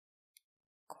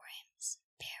Grimm's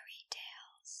Fairy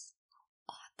Tales.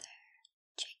 Author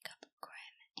Jacob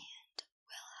Grimm and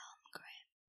Wilhelm Grimm.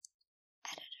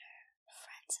 Editor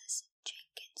Francis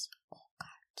Jenkins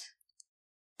Olcott.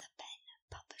 The Penn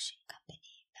Publishing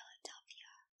Company,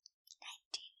 Philadelphia,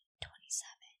 1927.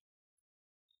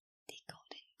 The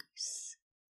Golden Goose.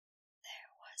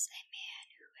 There was a man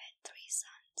who had 3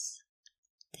 sons,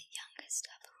 the youngest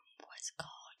of whom was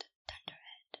called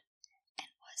Dunderhead,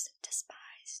 and was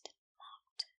despised,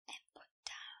 mocked, and put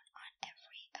down on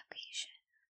every occasion.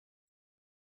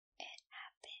 It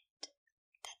happened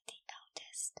that the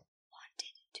eldest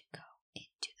wanted to go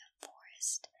into the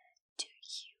forest to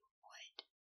hew wood.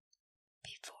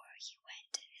 Before he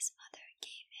went, his mother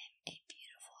gave him a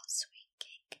beautiful sweet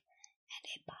cake and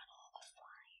a bottle of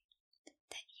wine,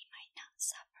 that he might not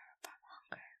suffer from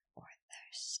hunger or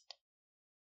thirst.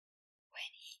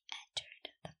 When he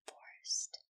entered the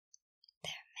forest,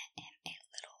 there met him a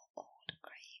little old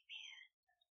gray man,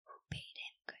 who bade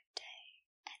him good day,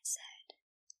 and said,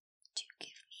 "Do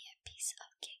give me a piece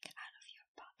of cake out of your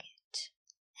pocket,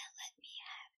 and let me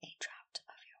have a draught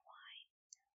of your wine.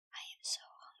 I am so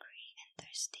hungry and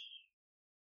thirsty."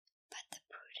 But the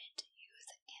prudent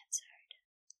youth answered,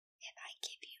 "If I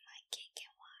give you my cake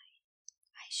and wine,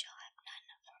 I shall have none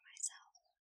for myself.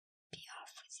 Be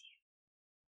off with you."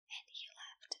 And he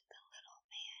left the little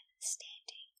man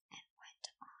standing and went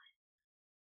on.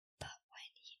 But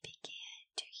when he began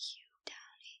to hew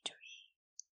down a tree,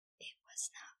 it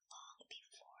was not long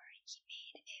before he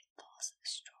made a false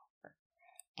stroke,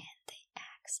 and the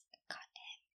axe cut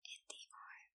him in the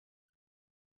arm.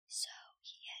 So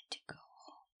he had to go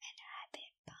home and have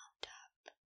it bound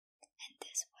up, and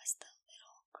this was the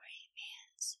little gray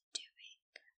man's doing.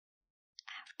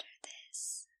 After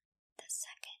this, the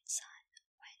second son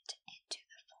went into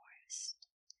the forest,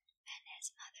 and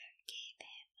his mother gave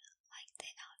him, like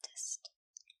the eldest,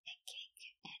 a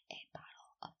cake and a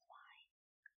bottle of wine.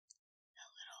 The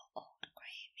little old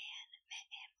gray man met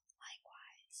him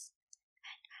likewise,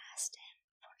 and asked him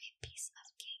for a piece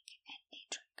of cake and a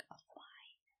drink of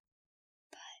wine.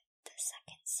 But the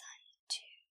second son,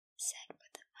 too, said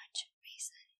with much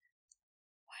reason,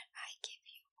 "What I give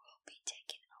you will be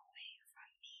taken away from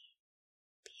me.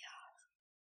 Be off."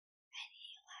 And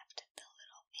he left the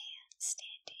little man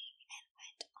standing and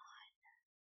went on.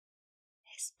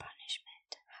 His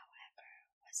punishment, however,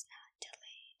 was not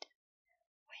delayed.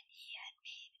 When he had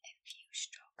made a few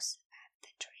strokes at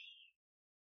the tree,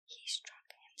 he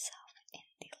struck himself in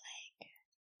the leg,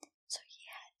 so he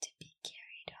had to be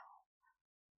carried home.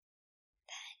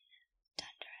 Then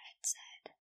Dunderhead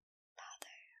said,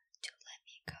 "Father, do let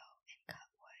me go and cut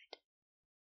wood."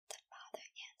 The father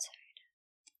answered,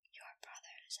 "Your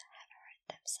brothers have hurt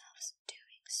themselves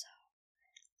doing so.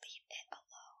 Leave it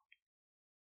alone.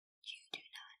 You do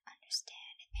not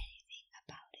understand anything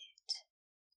about it."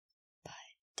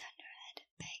 But Dunderhead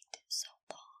begged so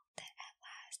long that at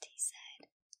last he said,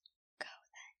 "Go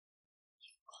then.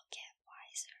 You will get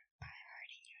wiser by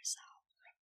hurting yourself."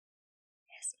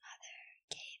 His mother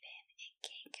gave him a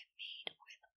cake made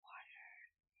with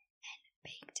water and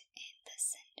baked in the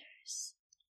cinders,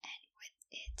 and with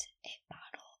it a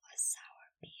bottle of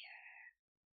sour beer.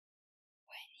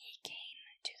 When he came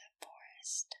to the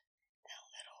forest, the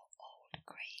little old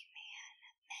gray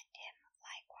man met him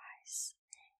likewise,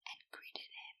 and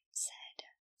greeting him said,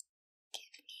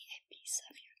 "Give me a piece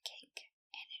of your cake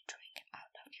and a drink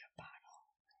out of your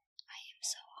bottle. I am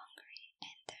so hungry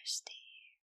and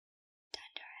thirsty."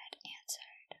 Dunderhead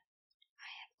answered, "I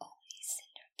have only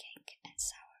cinder cake and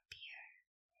sour beer.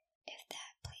 If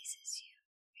that pleases you,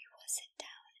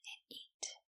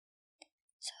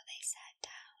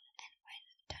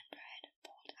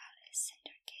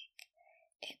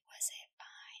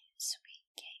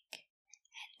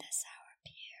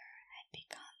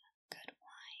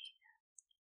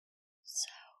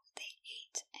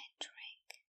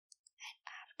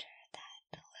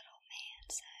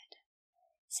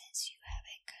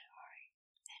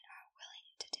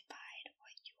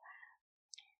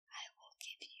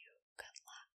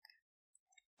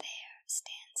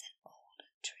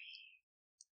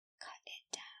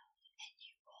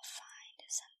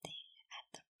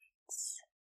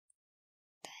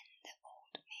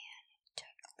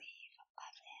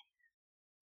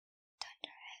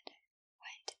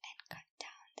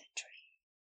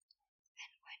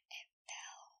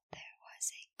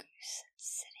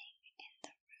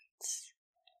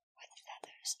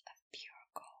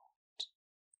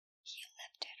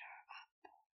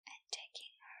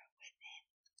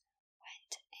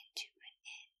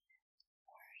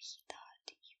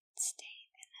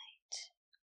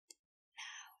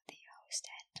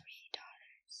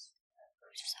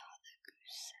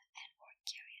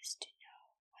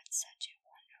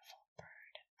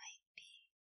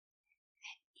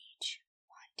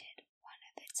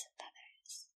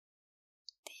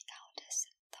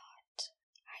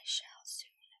 shall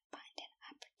soon find an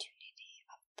opportunity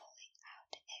of pulling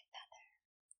out a feather.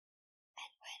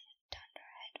 And when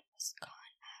Dunderhead was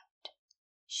gone out,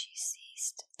 she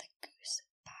seized the goose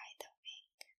by the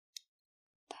wing,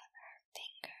 but her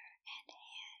finger and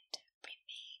hand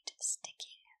remained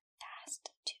sticking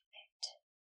fast to it.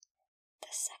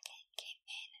 The second came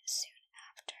in soon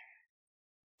after,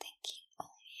 thinking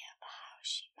only of how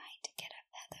she might get a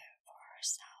feather for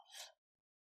herself,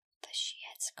 but she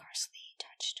had scarcely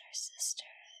touched her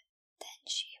sister than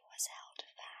she was held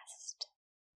fast.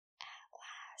 At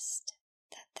last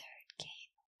the third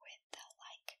came with the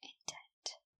like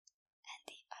intent, and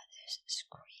the others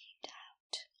screamed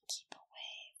out, "Keep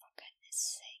away, for goodness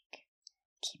sake,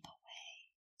 keep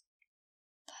away."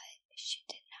 But she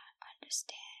did not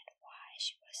understand why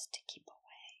she was to keep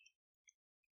away.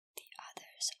 The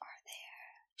others are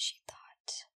there, she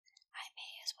thought. I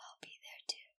may as well be there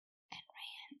too, and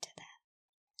ran to them.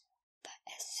 But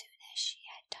as soon as she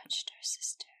had touched her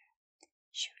sister,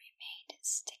 she remained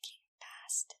sticking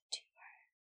fast to her,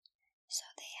 so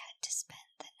they had to spend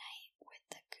the night with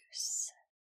the goose.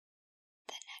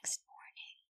 The next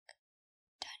morning,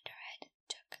 Dunderhead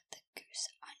took the goose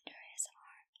under his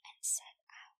arm and set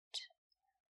out,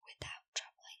 without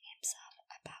troubling himself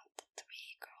about the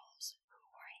 3 girls who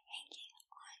were hanging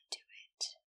on to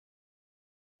it.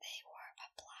 They were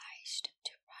obliged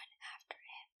to run after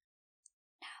him,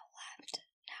 now left,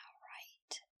 now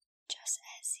right, just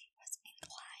as he was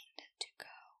inclined to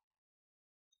go.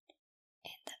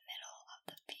 In the middle of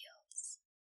the fields,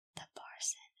 the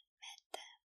parson met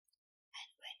them, and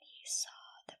when he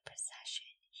saw the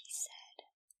procession, he said,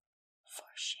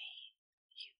 "For shame,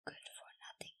 you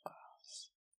good-for-nothing girls.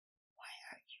 Why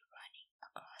are you running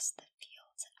across the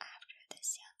fields after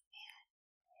this young man?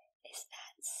 Is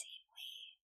that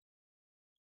seemly?"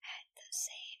 At the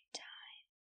same time,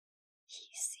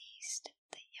 he seized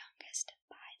the youngest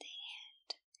by the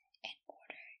hand in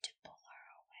order to pull her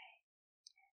away,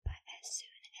 but as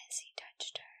soon as he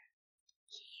touched her,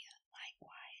 he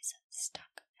likewise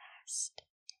stuck fast,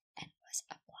 and was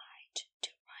obliged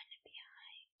to run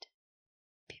behind.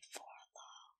 Before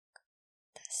long,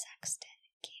 the sexton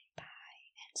came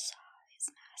by and saw his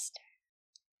master,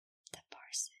 the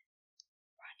parson,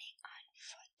 running on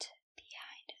foot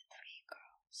behind 3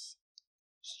 girls.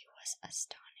 He was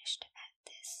astonished at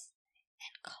this,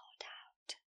 and called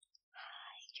out,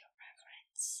 "Hi, your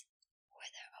reverence,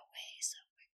 whither away so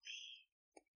quickly?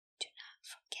 Do not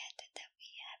forget that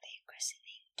we have a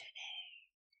christening today."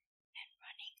 And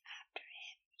running after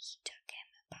him, he took him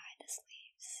by the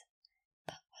sleeves,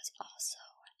 but was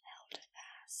also held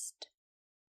fast.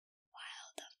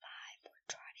 While the 5 were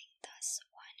trotting thus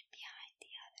one behind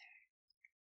the other,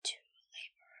 2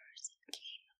 laborers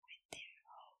came with their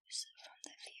hoes from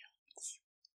the fields.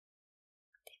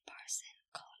 The parson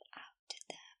called out to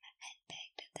them and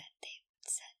begged that they would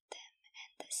set them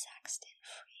and the sexton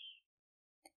free,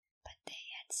 but they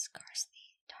had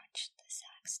scarcely touched the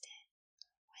sexton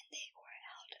when they were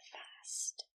held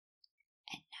fast,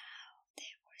 and now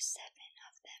there were 7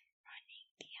 of them running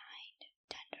behind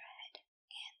Dunderhead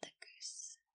and the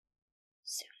goose.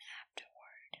 Soon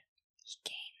afterward, he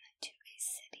came to a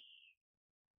city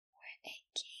where a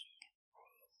king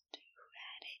ruled who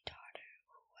had a daughter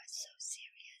who was so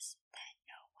serious that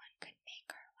no one could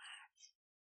make her laugh.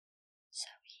 So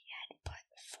he had put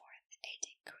forth a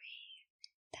decree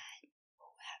that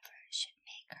whoever should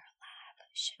make her laugh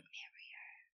should marry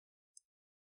her.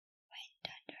 When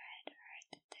Dunderhead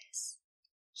heard this,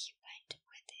 he went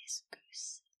with his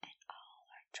goose and all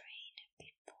her train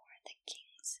before the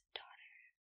king's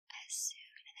daughter. As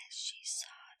soon as she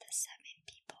saw the 7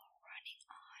 people running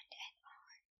on and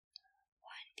on,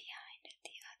 one behind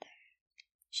the other,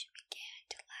 she began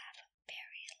to laugh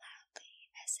very loudly,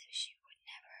 as if she would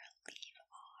never leave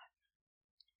off.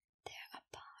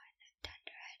 Thereupon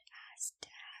Dunderhead asked to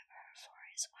have her for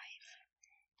his wife,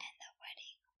 and the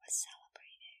wedding was celebrated.